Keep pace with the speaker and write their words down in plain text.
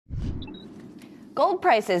Gold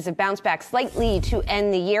prices have bounced back slightly to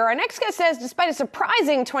end the year. Our next guest says despite a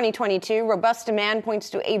surprising 2022, robust demand points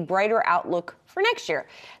to a brighter outlook for next year.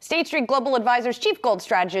 State Street Global Advisors Chief Gold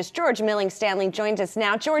Strategist George Milling-Stanley joins us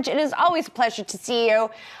now. George, it is always a pleasure to see you.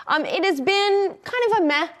 It has been kind of a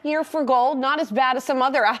meh year for gold, not as bad as some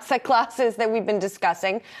other asset classes that we've been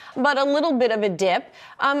discussing, but a little bit of a dip.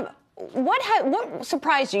 What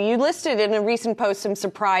surprised you? You listed in a recent post some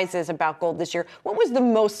surprises about gold this year. What was the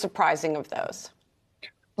most surprising of those?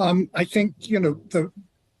 I think, there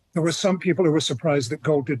were some people who were surprised that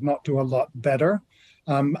gold did not do a lot better.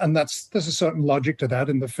 And there's a certain logic to that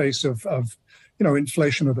in the face of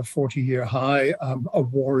inflation at a 40-year high, a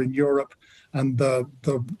war in Europe, and the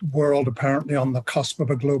world apparently on the cusp of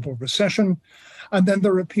a global recession. And then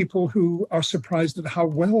there are people who are surprised at how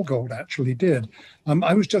well gold actually did.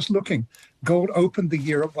 I was just looking. Gold opened the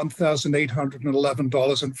year at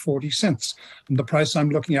 $1,811.40. And the price I'm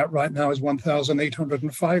looking at right now is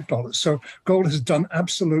 $1,805. So gold has done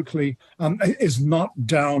absolutely, is not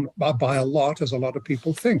down by a lot, as a lot of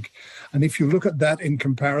people think. And if you look at that in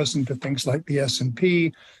comparison to things like the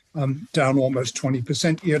S&P, down almost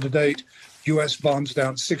 20% year to date, U.S. bonds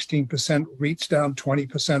down 16%, REITs down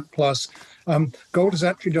 20% plus. Gold has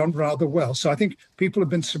actually done rather well. So I think people have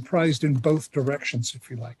been surprised in both directions, if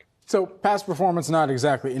you like. So past performance not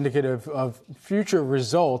exactly indicative of future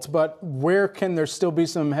results, but where can there still be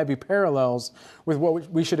some heavy parallels with what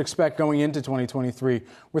we should expect going into 2023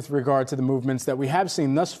 with regard to the movements that we have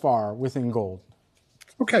seen thus far within gold?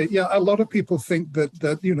 Okay, yeah, a lot of people think that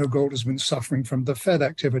gold has been suffering from the Fed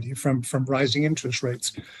activity, from rising interest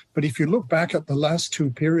rates. But if you look back at the last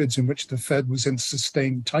two periods in which the Fed was in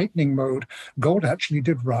sustained tightening mode, gold actually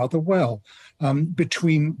did rather well.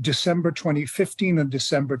 Between December 2015 and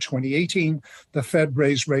December 2018, the Fed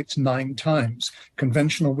raised rates 9 times.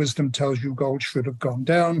 Conventional wisdom tells you gold should have gone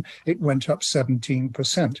down. It went up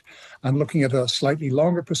 17%. And looking at a slightly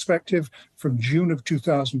longer perspective, from June of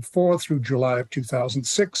 2004 through July of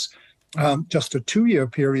 2006, just a 2-year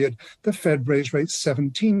period, the Fed raised rates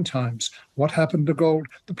 17 times. What happened to gold?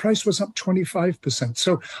 The price was up 25%.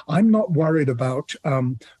 So I'm not worried about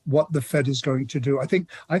what the Fed is going to do. I think,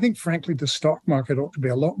 frankly, the stock market ought to be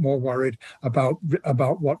a lot more worried about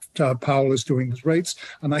what Powell is doing with rates.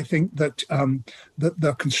 And I think that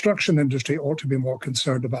the construction industry ought to be more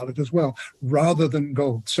concerned about it as well, rather than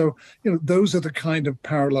gold. So, those are the kind of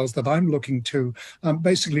parallels that I'm looking to,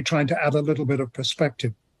 basically trying to add a little bit of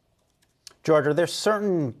perspective. George, are there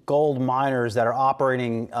certain gold miners that are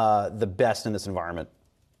operating the best in this environment?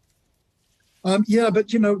 Yeah, but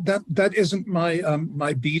that isn't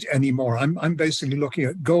my beat anymore. I'm basically looking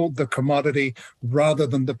at gold, the commodity, rather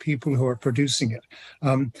than the people who are producing it.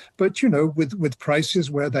 But with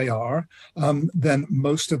prices where they are, then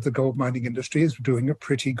most of the gold mining industry is doing a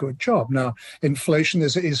pretty good job. Now, inflation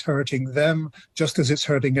is hurting them just as it's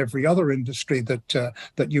hurting every other industry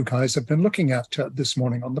that you guys have been looking at this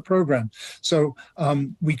morning on the program. So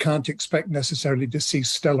we can't expect necessarily to see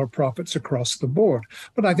stellar profits across the board.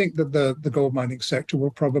 But I think that the gold mining sector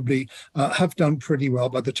will probably have done pretty well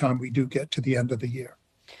by the time we do get to the end of the year.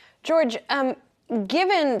 George,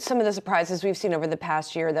 given some of the surprises we've seen over the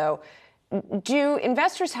past year, though, do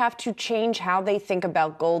investors have to change how they think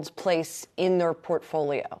about gold's place in their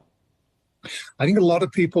portfolio? I think a lot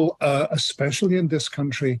of people, especially in this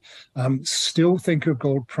country, still think of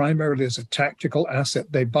gold primarily as a tactical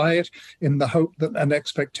asset. They buy it in the hope that an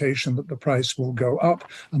expectation that the price will go up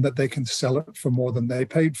and that they can sell it for more than they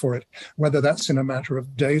paid for it, whether that's in a matter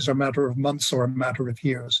of days or a matter of months or a matter of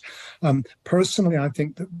years. Personally, I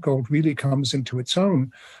think that gold really comes into its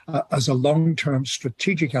own as a long-term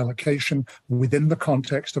strategic allocation within the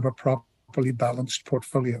context of a properly balanced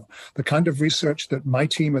portfolio. The kind of research that my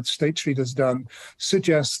team at State Street has done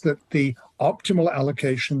suggests that the optimal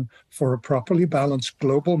allocation for a properly balanced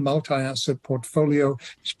global multi-asset portfolio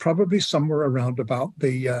is probably somewhere around about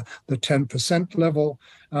the 10% level.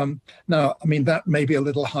 Now, that may be a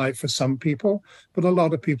little high for some people, but a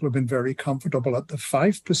lot of people have been very comfortable at the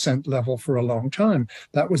 5% level for a long time.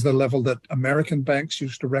 That was the level that American banks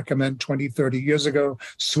used to recommend 20, 30 years ago.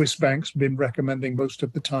 Swiss banks have been recommending most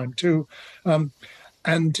of the time too.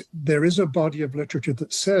 And there is a body of literature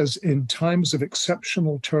that says in times of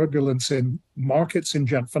exceptional turbulence in markets,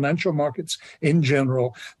 financial markets in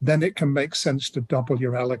general, then it can make sense to double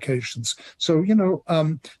your allocations. So,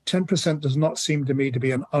 10% does not seem to me to be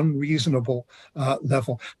an unreasonable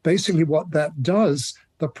level. Basically, what that does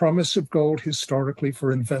The promise of gold historically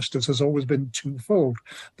for investors has always been twofold,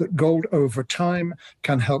 that gold over time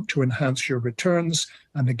can help to enhance your returns.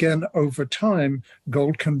 And again, over time,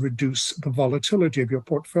 gold can reduce the volatility of your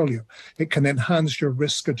portfolio. It can enhance your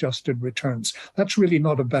risk-adjusted returns. That's really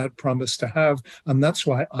not a bad promise to have, and that's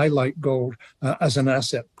why I like gold as an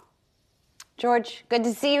asset. George, good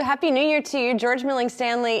to see you. Happy New Year to you. George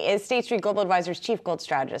Milling-Stanley is State Street Global Advisors Chief Gold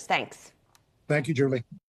Strategist. Thanks. Thank you, Julie.